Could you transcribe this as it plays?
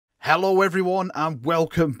Hello everyone and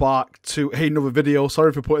welcome back to another video.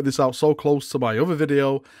 Sorry for putting this out so close to my other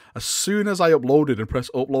video. As soon as I uploaded and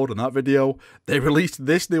pressed upload on that video, they released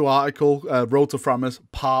this new article, Road to Thramas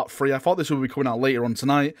Part 3. I thought this would be coming out later on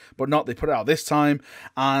tonight, but not. They put it out this time,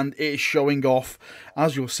 and it is showing off,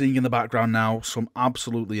 as you're seeing in the background now, some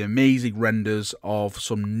absolutely amazing renders of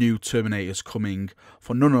some new Terminators coming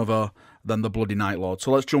for none other than the bloody Night Lord.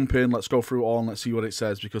 So let's jump in, let's go through it all, and let's see what it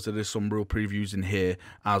says, because there is some real previews in here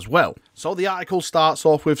as well. So the article starts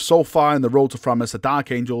off with, so far in the Road to Thramas, the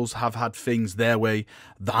Dark Angels have had things their way.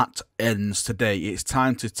 That ends today. It's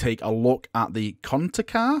time to take a look at the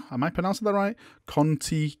Contekar, am I pronouncing that right?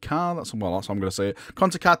 Contekar, that's how I'm going to say it.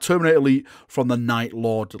 Contekar Terminator Elite from the Night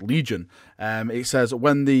Lord Legion. It says,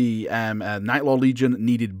 when the Night Lord Legion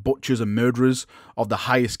needed butchers and murderers of the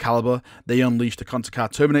highest caliber, they unleashed the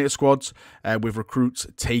Contekar Terminator squads, with recruits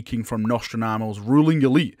taking from Nostromo's ruling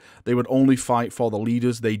elite. They would only fight for the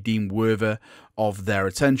leaders they deemed worthy of their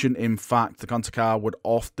attention. In fact, the Contekar would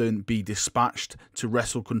often be dispatched to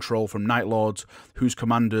wrestle control from Night Lords, whose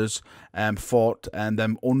commanders fought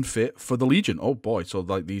them unfit for the Legion. Oh boy, so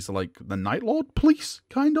like these are like the Night Lord police,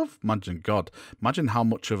 kind of? Imagine how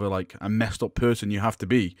much of a messed up person you have to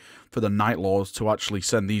be for the Night Lords to actually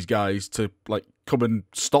send these guys to like come and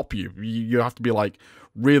stop you. You have to be like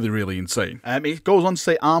really insane. It goes on to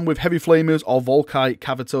say, armed with heavy flamers or Volkite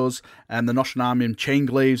cavitos and the Nostromoan chain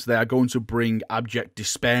glaives, they are going to bring abject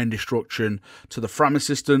despair and destruction to the Thramas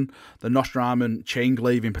system. The Nostromoan chain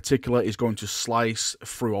glaive in particular is going to slice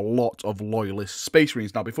through a lot of loyalist space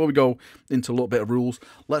marines. Now, before we go into a little bit of rules,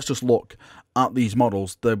 let's just look at these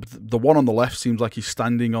models. The one on the left seems like he's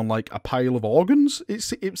standing on like a pile of organs. It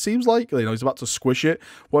seems like, you know, he's about to squish it.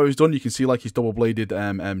 What he's done, you can see like his double-bladed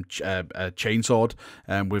chainsword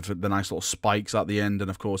with the nice little spikes at the end,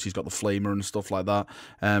 and of course he's got the flamer and stuff like that.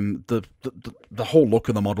 The whole look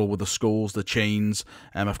of the model with the skulls, the chains,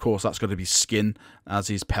 of course that's going to be skin as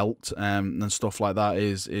his pelt, and stuff like that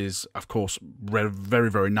is of course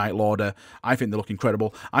very Night Lorder. I think they look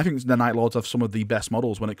incredible. I think the Night Lords have some of the best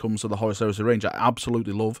models when it comes to the Horus Heresy range. I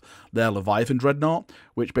absolutely love their Leviathan Dreadnought,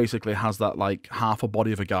 which basically has that like half a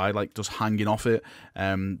body of a guy like just hanging off it.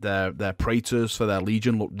 Their Praetors for their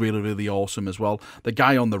Legion look really awesome as well. The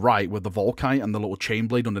guy on the right with the Volkite and the little chain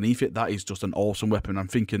blade underneath it, that is just an awesome weapon. I'm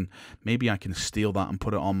thinking maybe I can steal that and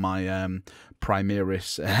put it on my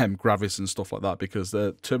Primaris Gravis and stuff like that, because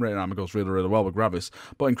the Terminator armor goes really well with Gravis.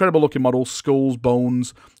 But incredible looking models, skulls,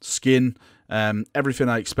 bones, skin, everything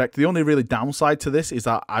I expect. The only really downside to this is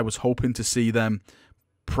that I was hoping to see them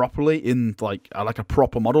properly in like a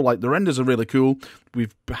proper model. Like the renders are really cool.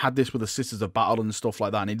 We've had this with the Sisters of Battle and stuff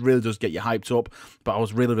like that, and it really does get you hyped up. But I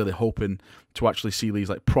was really hoping to actually see these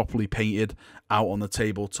like properly painted out on the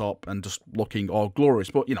tabletop and just looking all glorious.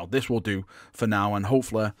 But you know, this will do for now, and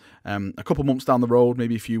hopefully a couple months down the road,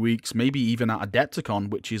 maybe a few weeks, maybe even at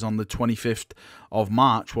Adepticon, which is on the 25th of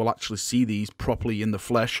March, we'll actually see these properly in the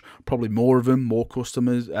flesh. Probably more of them, more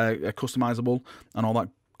customizable and all that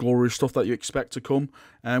glorious stuff that you expect to come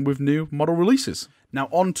with new model releases. Now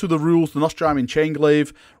on to the rules. The Nostromoan chain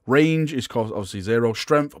glaive range is obviously 0,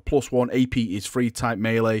 strength +1, AP is 3, type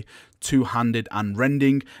melee, two-handed and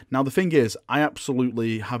rending. Now the thing is, I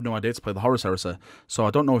absolutely have no idea to play the Horus Heresy, so I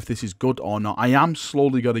don't know if this is good or not. I am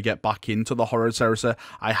slowly going to get back into the Horus Heresy.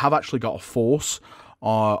 I have actually got a force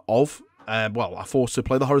a force to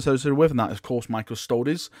play the Horus Heresy with, and that is, of course, my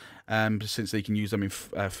Cusotdes, since they can use them in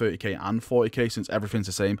 30k and 40k, since everything's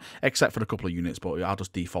the same, except for a couple of units, but I'll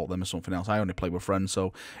just default them as something else. I only play with friends,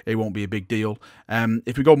 so it won't be a big deal.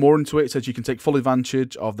 If we go more into it, it says you can take full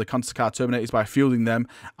advantage of the Contekar Terminators by fielding them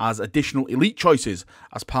as additional elite choices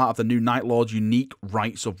as part of the new Night Lord's unique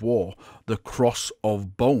Rites of War, the Cross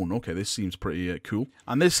of Bone. Okay, this seems pretty cool.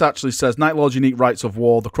 And this actually says, Night Lord's unique Rites of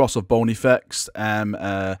War, the Cross of Bone effects,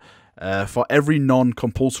 for every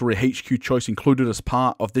non-compulsory HQ choice included as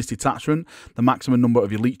part of this detachment, the maximum number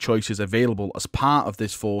of elite choices available as part of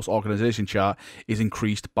this force organization chart is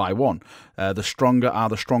increased by 1. The stronger are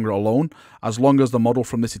the stronger alone. As long as the model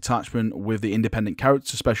from this detachment with the independent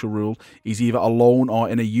character special rule is either alone or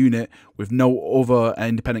in a unit with no other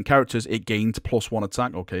independent characters, it gains +1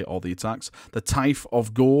 attack. Okay, all the attacks. The Tithe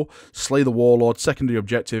of Gore, slay the Warlord, secondary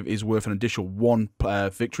objective is worth an additional 1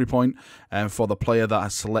 victory point for the player that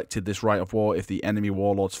has selected this Rite of War if the enemy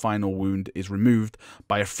Warlord's final wound is removed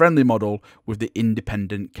by a friendly model with the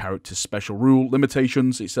independent character special rule.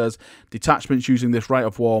 Limitations, it says, detachments using this Rite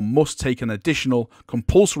of War must take an additional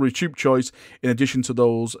compulsory troop choice in addition to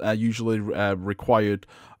those usually required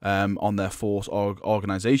on their force or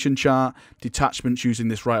organization chart. Detachments using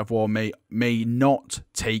this Rite of War may not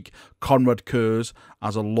take Conrad Kerr's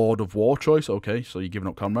as a Lord of War choice. Okay, so you're giving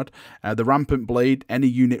up Conrad. The Rampant Blade, any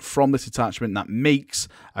unit from this attachment that makes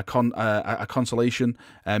a consolation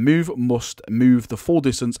move must move the full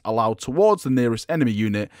distance allowed towards the nearest enemy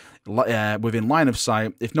unit within line of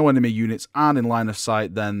sight. If no enemy units aren't in line of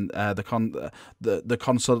sight, then the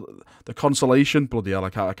consolation, bloody hell, I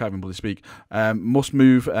can't even bloody speak, must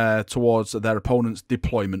move towards their opponent's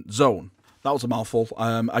deployment zone. That was a mouthful.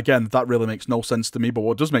 Again, that really makes no sense to me, but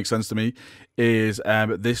what does make sense to me is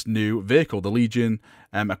this new vehicle, the Legion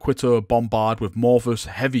Equitor Bombard with Morphus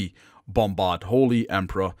Heavy Bombard, Holy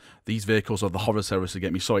Emperor. These vehicles of the Horus Heresy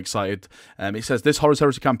get me so excited. It says this Horus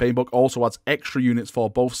Heresy campaign book also adds extra units for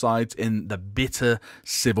both sides in the bitter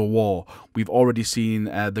civil war. We've already seen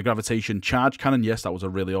the gravitation charge cannon. Yes, that was a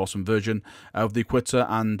really awesome version of the Equitor,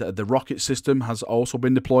 and the rocket system has also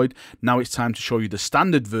been deployed. Now it's time to show you the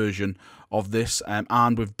standard version of this,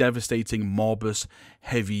 armed with devastating Morbus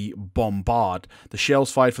Heavy Bombard. The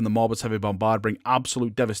shells fired from the Morbus Heavy Bombard bring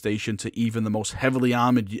absolute devastation to even the most heavily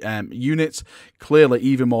armoured units. Clearly,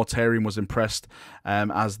 even Mortarion was impressed,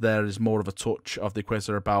 as there is more of a touch of the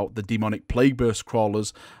Equitor about the demonic Plague Burst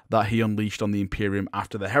crawlers that he unleashed on the Imperium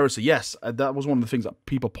after the Heresy. Yes, that was one of the things that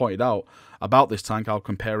people pointed out about this tank. I'll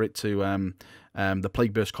compare it to the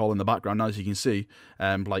Plague Burst call in the background. Now, as you can see,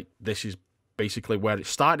 like, this is basically where it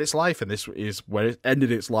started its life, and this is where it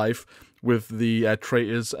ended its life, with the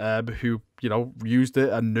traitors who, you know, used it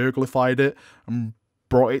and nerglified it and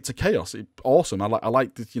brought it to chaos. Awesome. I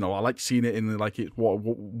like this, you know, I like seeing it in like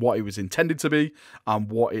what it was intended to be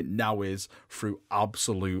and what it now is through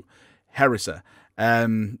absolute heresy.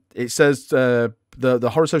 It says the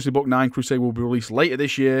Horus Heresy Book 9 Crusade will be released later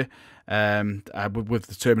this year, with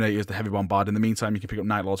the Terminators, the Heavy Bombard. In the meantime, you can pick up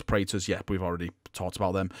Night Lords, Praetors. Yeah, we've already talked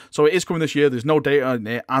about them. So it is coming this year. There's no date on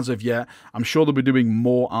it as of yet. I'm sure they'll be doing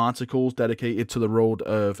more articles dedicated to the road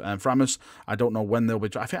of Thramas. I don't know when they'll be.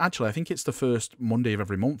 I think it's the first Monday of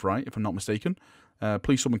every month, right? If I'm not mistaken.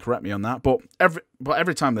 Please, someone correct me on that. But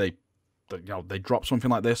every time they drop something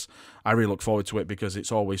like this, I really look forward to it, because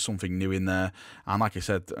it's always something new in there. And like I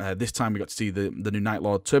said, this time we got to see the new Night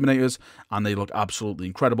Lord Terminators, and they look absolutely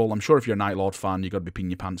incredible. I'm sure if you're a Night Lord fan, you've got to be peeing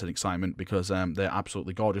your pants in excitement, because they're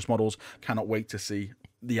absolutely gorgeous models. Cannot wait to see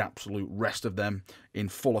the absolute rest of them in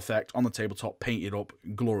full effect on the tabletop, painted up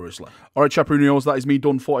gloriously. Alright, Chaperonios, that is me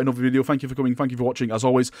done for another video. Thank you for coming, thank you for watching. As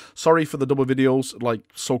always, sorry for the double videos, like,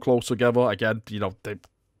 so close together. Again, you know,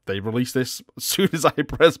 they released this as soon as I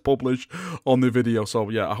press publish on the video. So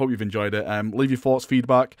yeah, I hope you've enjoyed it. Leave your thoughts,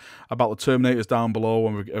 feedback about the Terminators down below,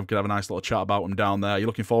 and we can have a nice little chat about them down there. Are you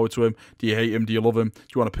looking forward to him? Do you hate him? Do you love him? Do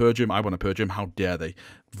you want to purge him? I want to purge him. How dare they?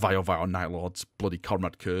 Vile Night Lords, bloody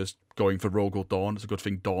Conrad Kurz going for Rogel Dawn. It's a good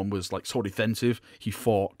thing Dawn was like so defensive. He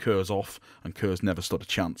fought Kurz off, and Kurz never stood a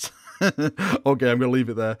chance. Okay, I'm going to leave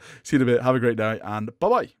it there. See you in a bit. Have a great night, and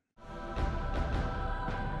bye-bye.